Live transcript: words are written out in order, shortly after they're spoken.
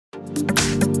Here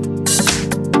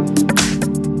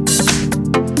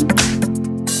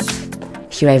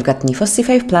I've got Neffos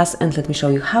C5 Plus, and let me show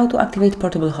you how to activate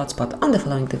Portable Hotspot on the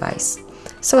following device.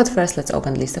 So at first, let's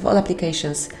open the list of all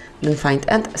applications, then find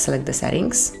and select the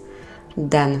settings,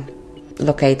 then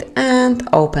locate and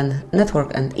open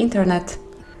Network and Internet,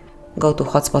 go to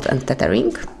Hotspot and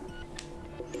Tethering,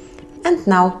 and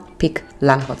now pick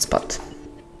LAN Hotspot.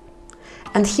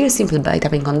 And here, simply by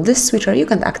tapping on this switcher, you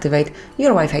can activate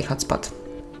your Wi-Fi hotspot.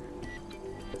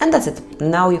 And that's it.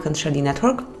 Now you can share the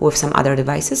network with some other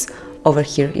devices. Over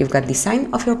here, you've got the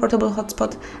sign of your portable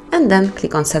hotspot, and then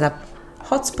click on Setup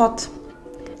Hotspot.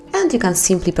 And you can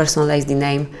simply personalize the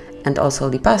name and also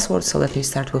the password. So let me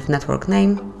start with network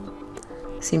name.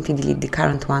 Simply delete the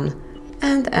current one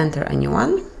and enter a new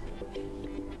one.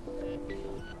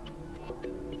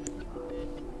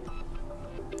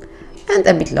 And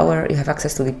a bit lower, you have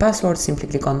access to the password. Simply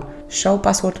click on Show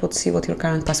Password to see what your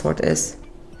current password is.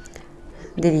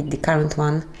 Delete the current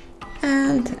one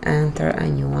and enter a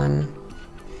new one.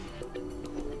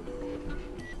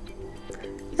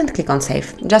 And click on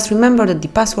Save. Just remember that the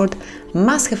password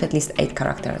must have at least 8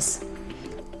 characters.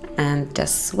 And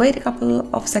just wait a couple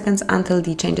of seconds until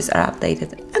the changes are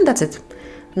updated. And that's it.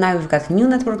 Now you've got new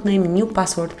network name, new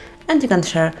password, and you can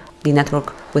share the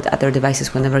network with other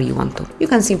devices whenever you want to. You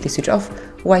can simply switch off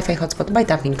Wi-Fi hotspot by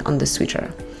tapping on the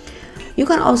switcher. You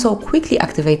can also quickly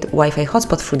activate Wi-Fi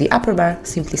hotspot through the upper bar.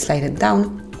 Simply slide it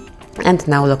down and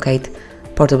now locate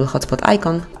Portable Hotspot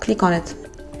icon, click on it.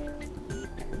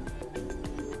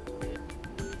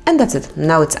 And that's it.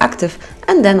 Now it's active,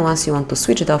 and then once you want to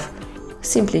switch it off,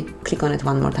 simply click on it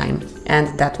one more time.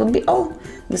 And that would be all.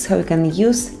 This is how you can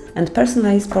use and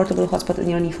personalize Portable Hotspot in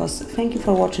your Neffos. Thank you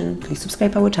for watching. Please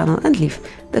subscribe our channel and leave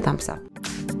the thumbs up.